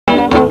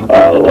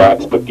I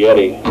like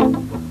spaghetti.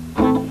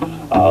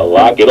 I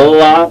like it a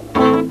lot.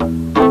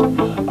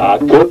 I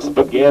cook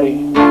spaghetti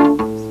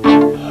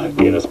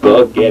in a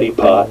spaghetti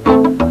pot.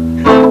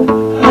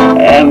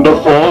 And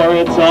before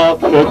it's all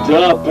cooked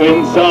up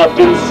and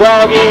soft and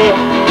soggy,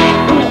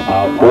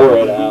 I'll pour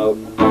it out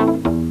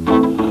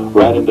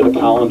right into the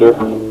colander.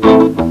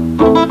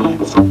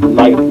 It's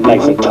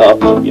nice and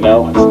tough, you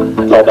know.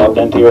 It's all al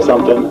dente or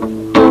something.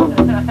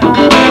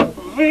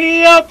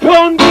 Via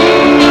con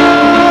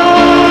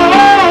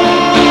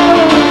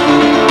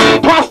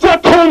pasta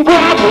con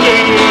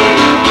broccoli.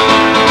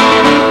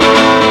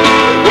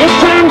 It's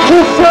time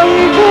to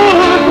say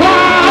goodbye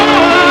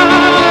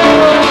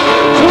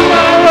to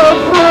my old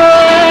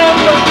friend.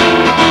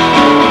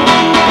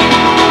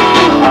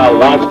 I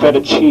like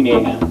fettuccine.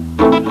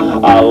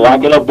 I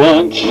like it a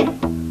bunch.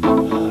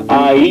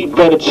 I eat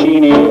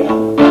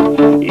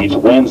fettuccine each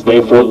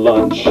Wednesday for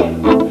lunch.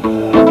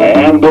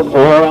 And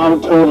before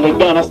I'm totally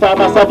done, I stop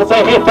myself and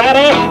say, hey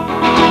fatty,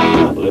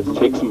 let's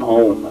take some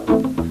home.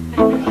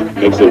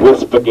 Mix it with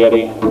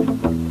spaghetti.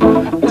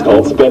 It's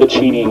called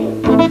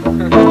spettuccine.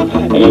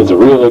 And it's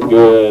really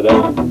good.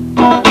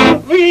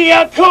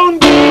 Via con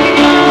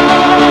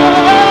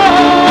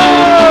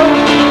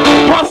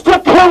pasta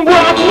con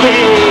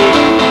broccoli.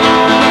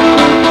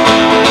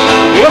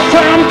 It's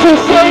time to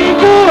say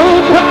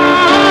goodbye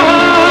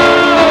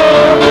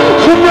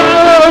to my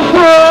old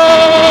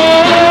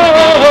friend.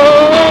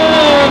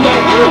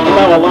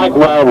 Now I like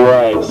wild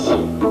rice.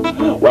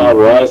 Wild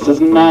rice is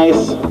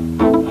nice.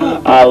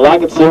 I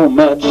like it so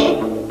much,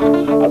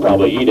 I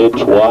probably eat it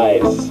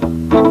twice.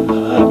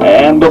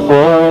 And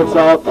before it's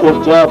all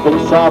cooked up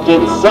and soft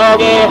and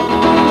soggy,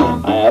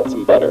 I add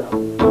some butter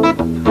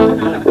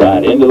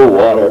right into the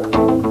water.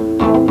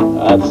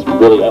 That's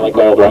really, I like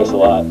wild rice a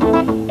lot,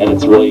 and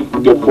it's really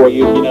good for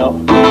you, you know.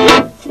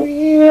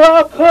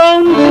 Via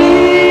con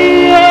Dio's,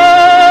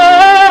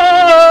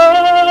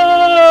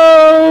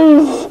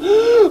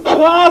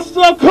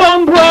 pasta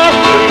con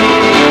broccoli.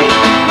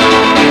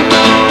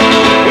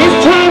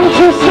 It's time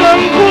to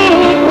say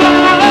goodbye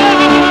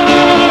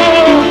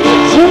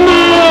to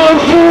my old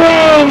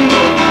friend.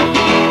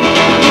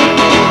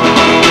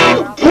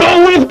 Go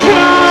with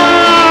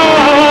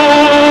God,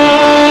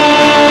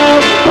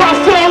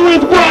 pasta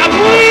with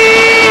broccoli.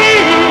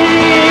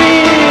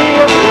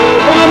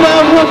 I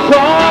never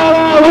thought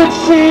I would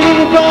see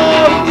the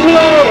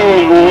day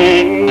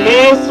when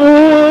this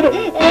would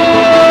end.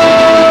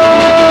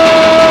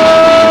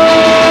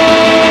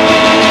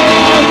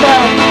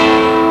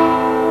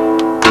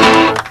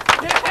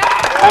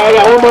 I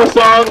got one more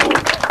song,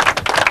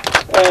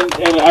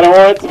 and I don't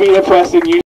want it to be depressing.